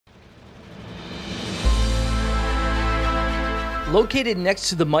Located next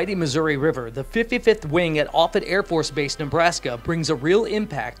to the mighty Missouri River, the 55th Wing at Offutt Air Force Base, Nebraska brings a real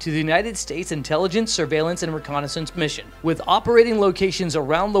impact to the United States intelligence, surveillance, and reconnaissance mission. With operating locations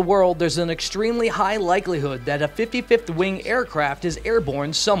around the world, there's an extremely high likelihood that a 55th Wing aircraft is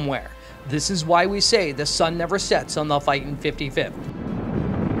airborne somewhere. This is why we say the sun never sets on the fightin'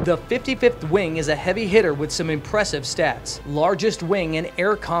 55th. The 55th Wing is a heavy hitter with some impressive stats. Largest wing in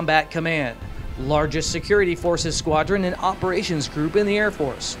Air Combat Command. Largest security forces squadron and operations group in the Air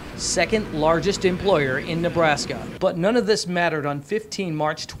Force. Second largest employer in Nebraska. But none of this mattered on 15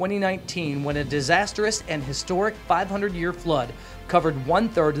 March 2019 when a disastrous and historic 500-year flood covered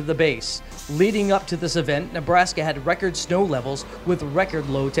 1/3 of the base. Leading up to this event, Nebraska had record snow levels with record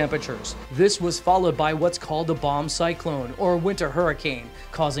low temperatures. This was followed by what's called a bomb cyclone or a winter hurricane,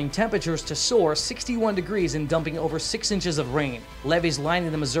 causing temperatures to soar 61 degrees and dumping over 6 inches of rain. Levees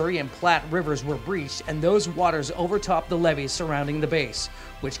lining the Missouri and Platte rivers were breached, and those waters overtopped the levees surrounding the base,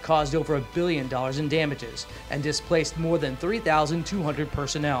 which caused over $1 billion in damages and displaced more than 3,200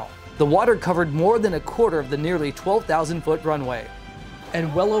 personnel. The water covered more than a quarter of the nearly 12,000-foot runway.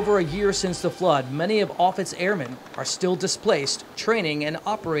 And well over a year since the flood, many of Offutt's airmen are still displaced, training and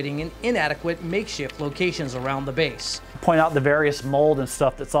operating in inadequate makeshift locations around the base. Point out the various mold and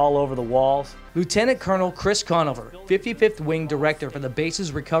stuff that's all over the walls. Lieutenant Colonel Chris Conover, 55th Wing Director for the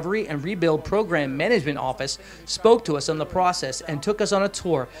base's Recovery and Rebuild Program Management Office, spoke to us on the process and took us on a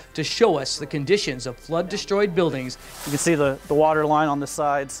tour to show us the conditions of flood-destroyed buildings. You can see the water line on the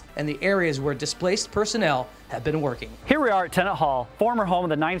sides. And the areas where displaced personnel have been working. Here we are at Tenet Hall, former home of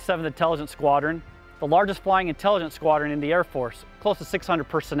the 97th Intelligence Squadron, the largest flying intelligence squadron in the Air Force, close to 600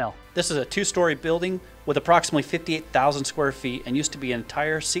 personnel. This is a 2-story building with approximately 58,000 square feet and used to be an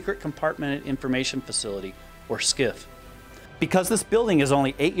entire secret compartmented information facility, or SCIF. Because this building is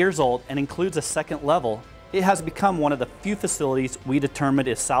only 8 years old and includes a second level, it has become one of the few facilities we determined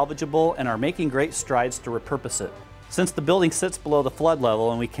is salvageable and are making great strides to repurpose it. Since the building sits below the flood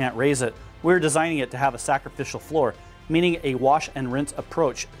level and we can't raise it, we're designing it to have a sacrificial floor, meaning a wash and rinse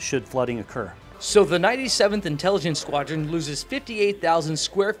approach should flooding occur. So the 97th Intelligence Squadron loses 58,000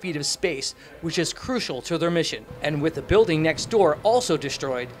 square feet of space, which is crucial to their mission. And with the building next door also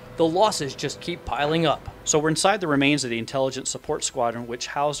destroyed, the losses just keep piling up. So we're inside the remains of the Intelligence Support Squadron, which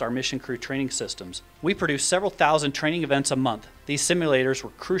housed our mission crew training systems. We produce several thousand training events a month. These simulators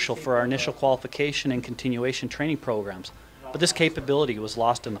were crucial for our initial qualification and continuation training programs. But this capability was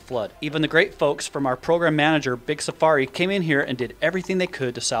lost in the flood. Even the great folks from our program manager, Big Safari, came in here and did everything they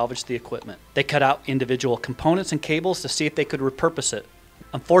could to salvage the equipment. They cut out individual components and cables to see if they could repurpose it.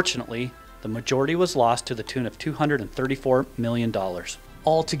 Unfortunately, the majority was lost to the tune of $234 million.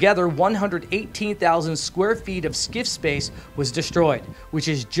 Altogether, 118,000 square feet of SCIF space was destroyed, which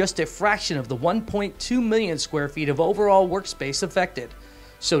is just a fraction of the 1.2 million square feet of overall workspace affected.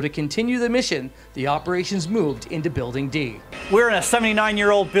 So to continue the mission, the operations moved into Building D. We're in a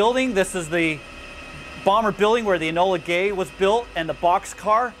 79-year-old building. This is the bomber building where the Enola Gay was built and the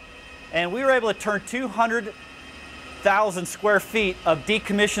boxcar. And we were able to turn 200,000 square feet of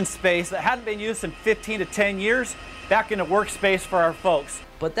decommissioned space that hadn't been used in 15 to 10 years back into workspace for our folks.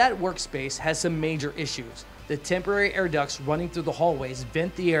 But that workspace has some major issues. The temporary air ducts running through the hallways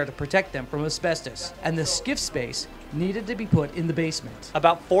vent the air to protect them from asbestos, and the SCIF space needed to be put in the basement.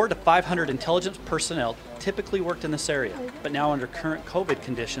 About 400 to 500 intelligence personnel typically worked in this area, but now under current COVID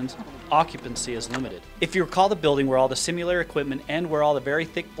conditions, occupancy is limited. If you recall the building where all the simulator equipment and where all the very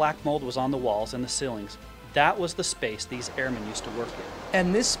thick black mold was on the walls and the ceilings, that was the space these airmen used to work in.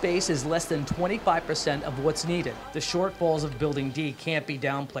 And this space is less than 25% of what's needed. The shortfalls of Building D can't be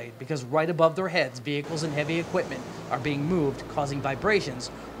downplayed because right above their heads, vehicles and heavy equipment are being moved, causing vibrations,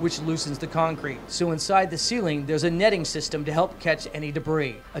 which loosens the concrete. So inside the ceiling, there's a netting system to help catch any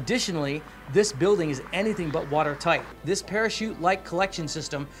debris. Additionally, this building is anything but watertight. This parachute-like collection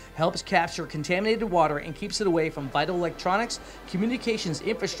system helps capture contaminated water and keeps it away from vital electronics, communications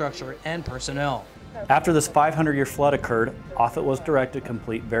infrastructure, and personnel. After this 500-year flood occurred, Offutt was directed to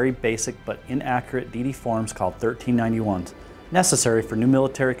complete very basic but inaccurate DD forms called 1391s, necessary for new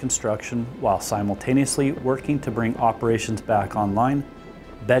military construction while simultaneously working to bring operations back online,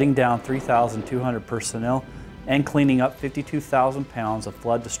 bedding down 3,200 personnel, and cleaning up 52,000 pounds of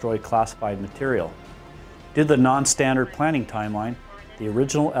flood-destroyed classified material. Due to the non-standard planning timeline, the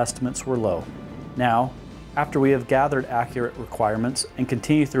original estimates were low. Now, after we have gathered accurate requirements and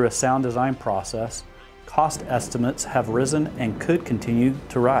continue through a sound design process, cost estimates have risen and could continue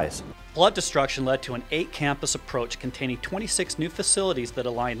to rise. Flood destruction led to an 8-campus approach containing 26 new facilities that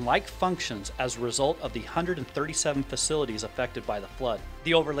align like functions as a result of the 137 facilities affected by the flood.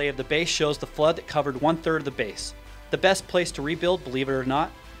 The overlay of the base shows the flood that covered 1/3 of the base. The best place to rebuild, believe it or not,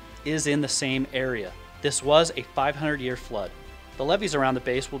 is in the same area. This was a 500-year flood. The levees around the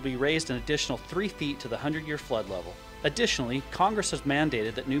base will be raised an additional 3 feet to the 100-year flood level. Additionally, Congress has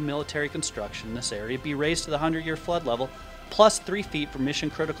mandated that new military construction in this area be raised to the 100-year flood level, plus 3 feet for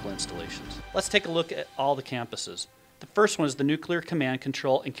mission-critical installations. Let's take a look at all the campuses. The first one is the Nuclear Command,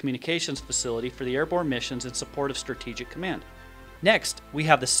 Control, and Communications Facility for the airborne missions in support of Strategic Command. Next, we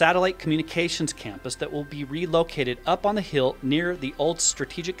have the Satellite Communications Campus that will be relocated up on the hill near the old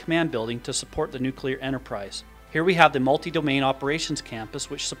Strategic Command building to support the nuclear enterprise. Here we have the Multi-Domain Operations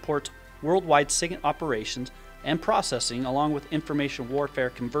Campus, which supports worldwide SIGINT operations and processing along with information warfare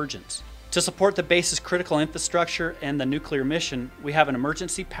convergence. To support the base's critical infrastructure and the nuclear mission, we have an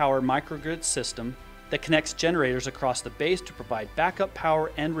emergency power microgrid system that connects generators across the base to provide backup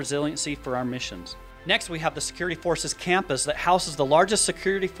power and resiliency for our missions. Next, we have the Security Forces campus that houses the largest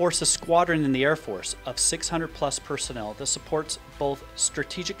Security Forces squadron in the Air Force of 600 plus personnel that supports both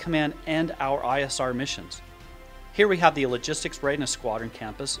Strategic Command and our ISR missions. Here we have the Logistics Readiness Squadron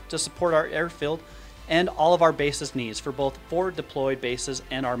campus to support our airfield and all of our bases needs for both forward deployed bases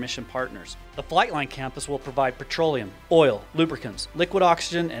and our mission partners. The Flight Line campus will provide petroleum, oil, lubricants, liquid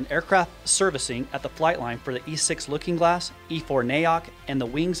oxygen, and aircraft servicing at the flight line for the E6 Looking Glass, E4 NAOC, and the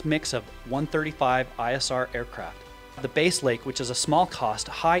Wings mix of 135 ISR aircraft. The Base Lake, which is a small cost,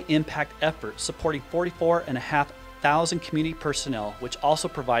 high impact effort supporting 44,500 community personnel, which also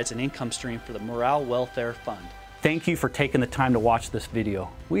provides an income stream for the Morale Welfare Fund. Thank you for taking the time to watch this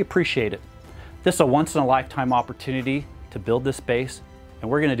video. We appreciate it. This is a once-in-a-lifetime opportunity to build this base,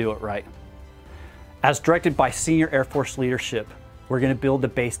 and we're going to do it right. As directed by senior Air Force leadership, we're going to build the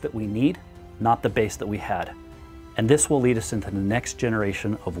base that we need, not the base that we had. And this will lead us into the next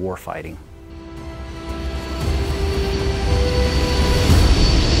generation of warfighting.